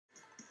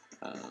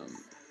Um,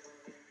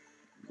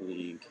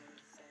 League.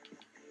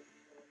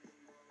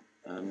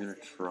 I'm gonna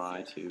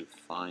try to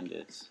find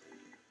it.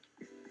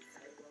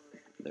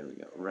 There we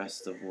go.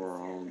 Rest of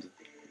world.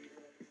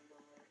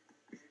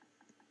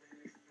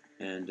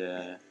 And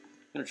I'm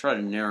gonna try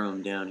to narrow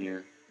him down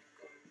here.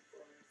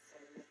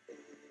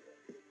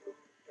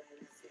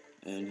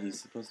 And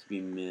he's supposed to be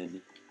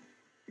mid.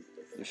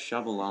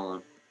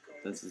 Tshabalala.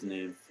 That's his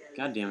name.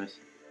 God damn it.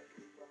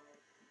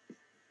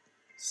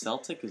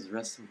 Celtic is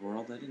rest of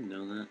world? I didn't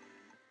know that.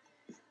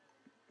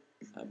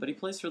 But he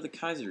plays for the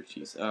Kaiser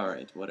Chiefs.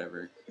 Alright,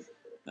 whatever.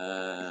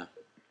 Tshabalala?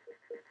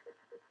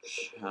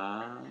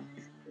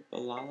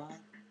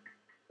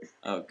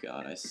 Oh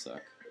god, I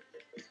suck.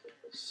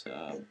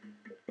 Tshabalala.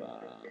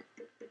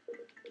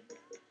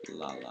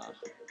 Lala.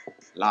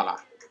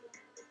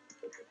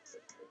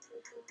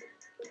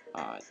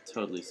 I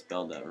totally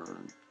spelled that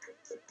wrong.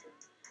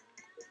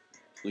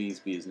 Please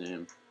be his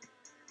name.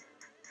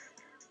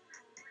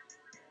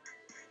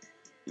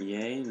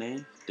 Yay,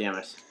 nay? Damn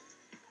it.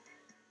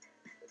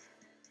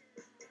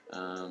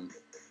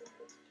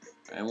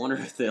 I wonder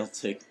if they'll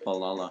take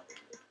Balala.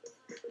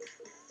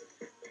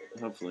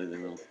 Hopefully they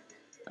will.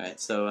 Alright,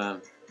 so,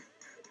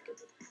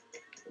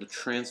 the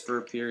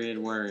transfer period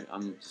where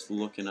I'm just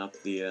looking up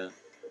the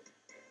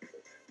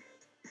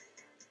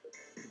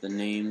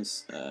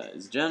names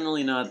is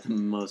generally not the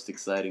most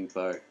exciting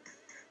part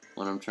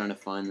when I'm trying to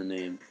find the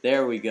name.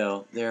 There we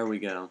go. There we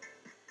go.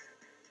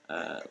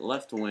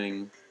 Left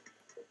wing.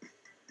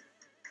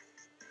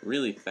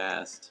 Really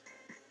fast.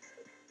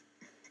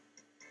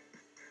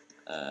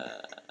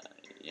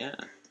 Yeah.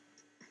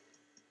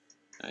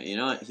 You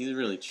know what? He's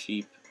really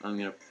cheap. I'm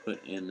gonna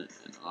put in an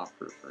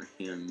offer for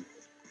him.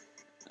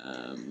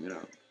 I'm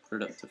gonna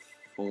put it up to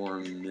 4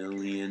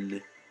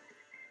 million.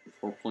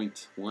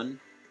 4.1?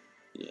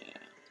 Yeah.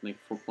 Let's make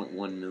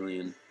 4.1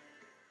 million.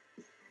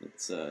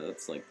 That's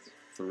like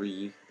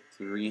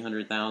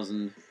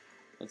 300,000.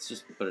 Let's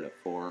just put it at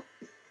 4.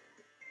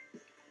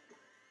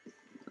 There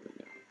we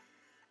go.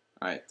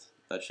 Alright,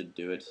 that should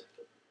do it.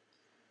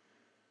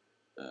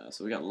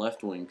 So we got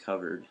left wing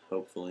covered,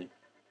 hopefully.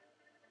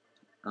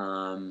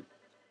 I'm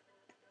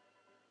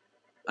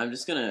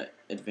just gonna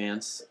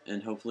advance,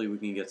 and hopefully we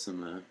can get some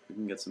kind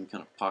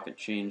of pocket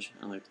change,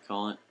 I like to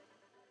call it.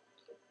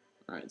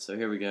 All right, so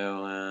here we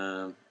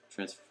go.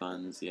 Transfer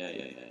funds, yeah.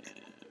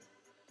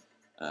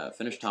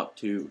 Finish top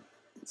 2.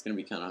 It's gonna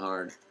be kind of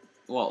hard.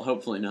 Well,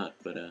 hopefully not,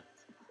 but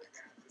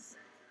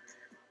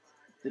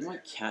did my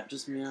cat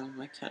just meow?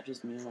 My cat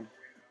just meowed.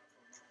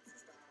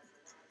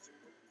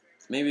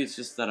 Maybe it's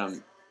just that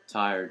I'm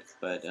tired,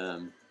 but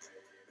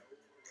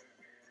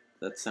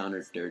that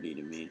sounded dirty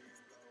to me.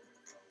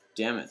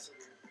 Damn it.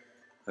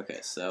 Okay,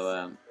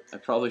 so I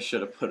probably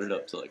should have put it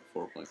up to like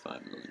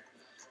 4.5 million.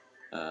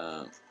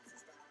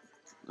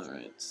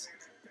 Alright.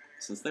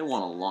 Since they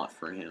want a lot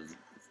for him,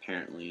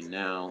 apparently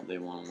now they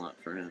want a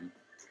lot for him.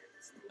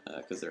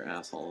 Because they're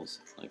assholes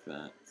like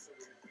that.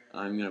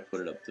 I'm gonna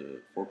put it up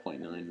to 4.9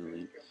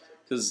 million.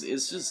 Because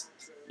it's just,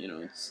 you know,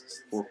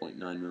 it's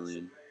 4.9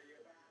 million.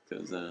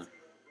 Because,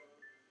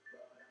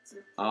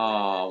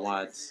 oh,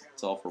 what?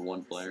 It's all for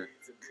one player.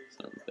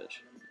 Son of a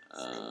bitch.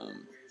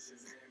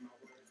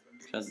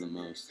 Which has the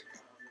most?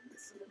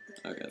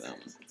 Okay, that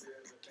one.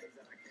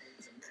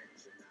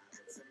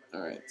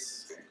 Alright,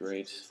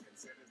 great.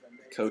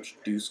 Coach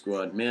Do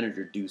Squad,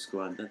 Manager Do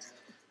Squad. That's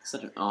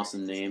such an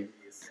awesome name.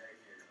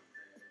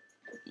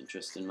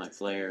 Interest in my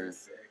player.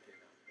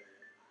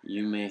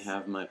 You may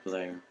have my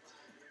player.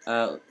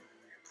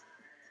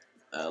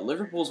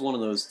 Liverpool's one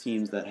of those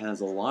teams that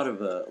has a lot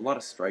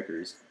of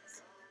strikers.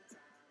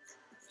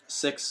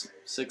 Six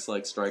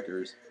like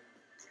strikers,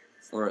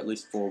 or at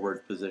least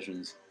forward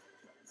positions.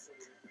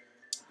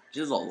 Which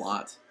is a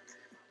lot.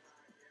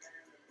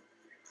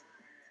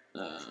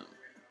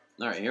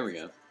 Alright, here we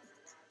go.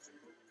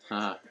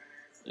 Ha.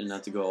 Didn't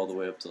have to go all the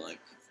way up to like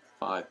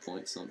 5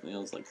 points something. That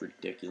was like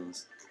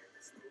ridiculous.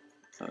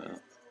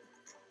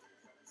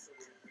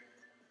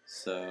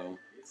 So,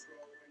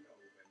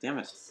 damn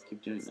it,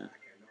 keep doing that.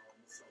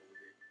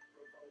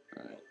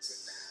 Alright,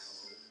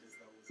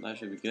 that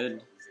should be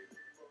good.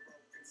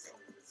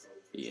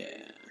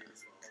 Yeah,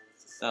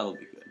 that'll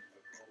be good.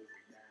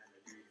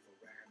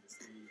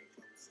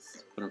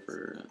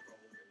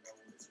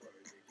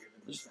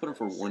 Let's just put him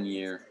for 1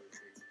 year,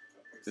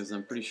 because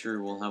I'm pretty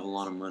sure we'll have a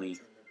lot of money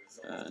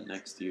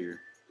next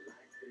year.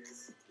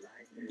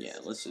 Yeah,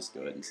 let's just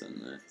go ahead and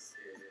send that.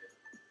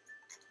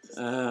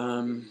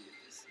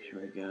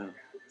 Here we go.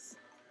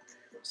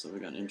 So we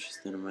got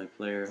interest in my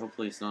player.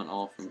 Hopefully it's not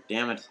all from...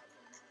 Damn it!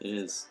 It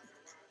is.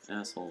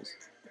 Assholes.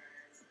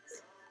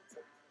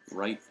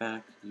 Right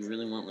back? You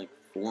really want like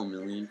 4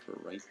 million for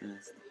right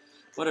back?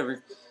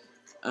 Whatever.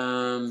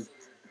 Alright,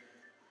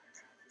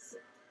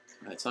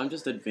 so I'm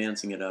just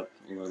advancing it up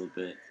a little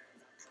bit.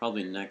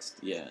 Probably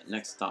next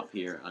stop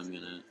here, I'm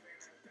gonna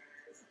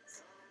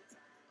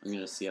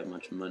see how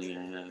much money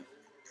I have.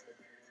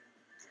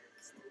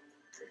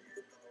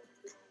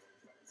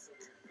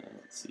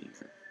 Let's see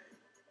here.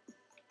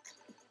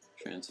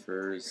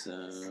 Transfers,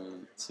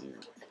 let's see,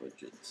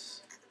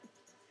 budgets.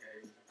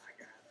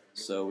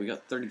 So we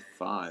got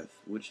 35,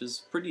 which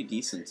is pretty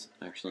decent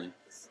actually.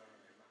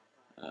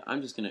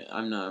 I'm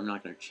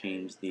not gonna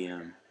change the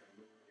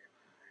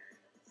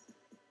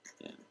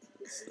yeah,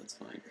 that's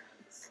fine.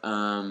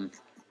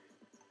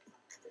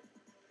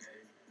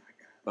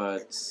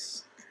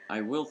 But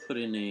I will put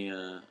in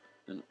an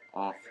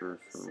offer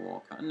for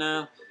Walcott.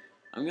 No,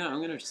 I'm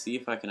gonna see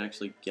if I can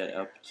actually get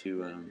up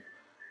to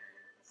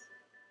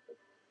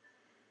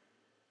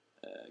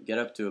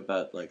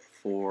about like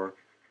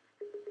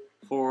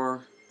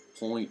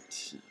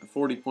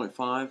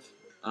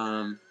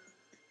 40.5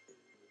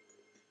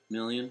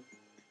 million,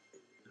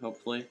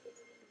 hopefully.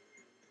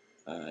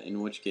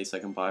 In which case I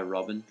can buy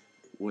Robben,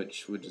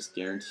 which would just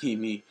guarantee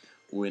me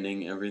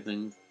winning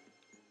everything.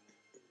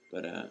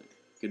 But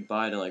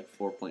goodbye to like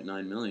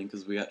 4.9 million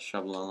because we got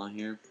Tshabalala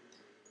here.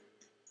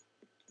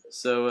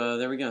 So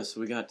there we go. So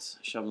we got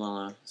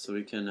Tshabalala. So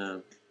we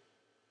can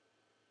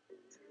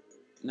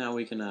now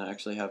we can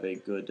actually have a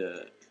good.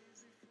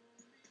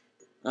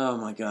 Oh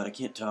my God, I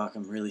can't talk.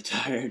 I'm really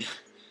tired.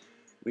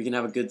 We can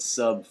have a good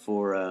sub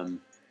for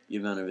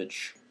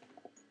Ivanovic.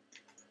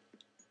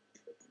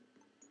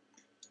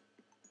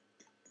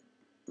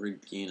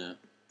 Regina.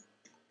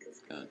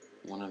 God,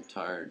 when I'm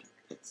tired,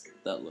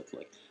 that looked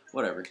like.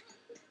 Whatever.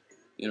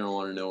 You don't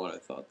want to know what I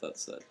thought that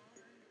said.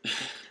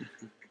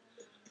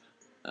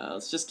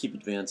 Let's just keep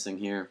advancing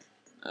here,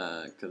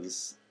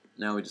 because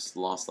now we just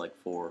lost like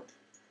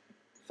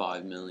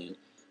 5 million.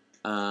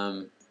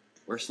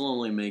 We're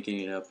slowly making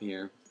it up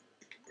here,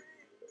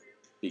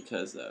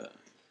 because I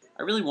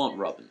really want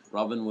Robben.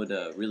 Robben would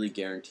really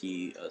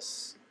guarantee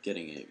us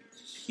getting a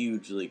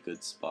hugely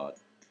good spot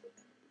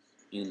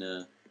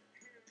in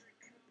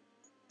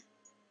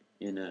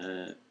you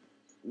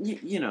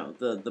know,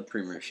 the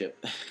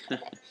Premiership.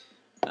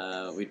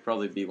 We'd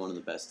probably be one of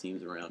the best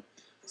teams around.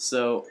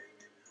 So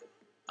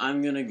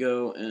I'm gonna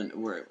go and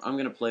I'm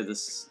gonna play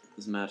this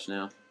match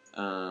now.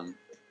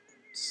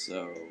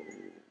 So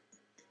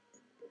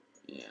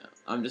yeah,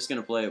 I'm just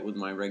gonna play it with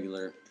my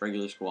regular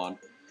squad.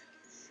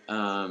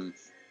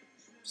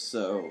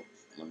 So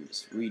let me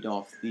just read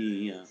off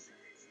the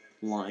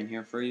line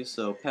here for you.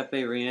 So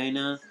Pepe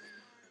Reina,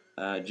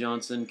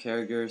 Johnson,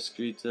 Carragher,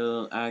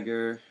 Skritel,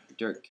 Agger, Dirk.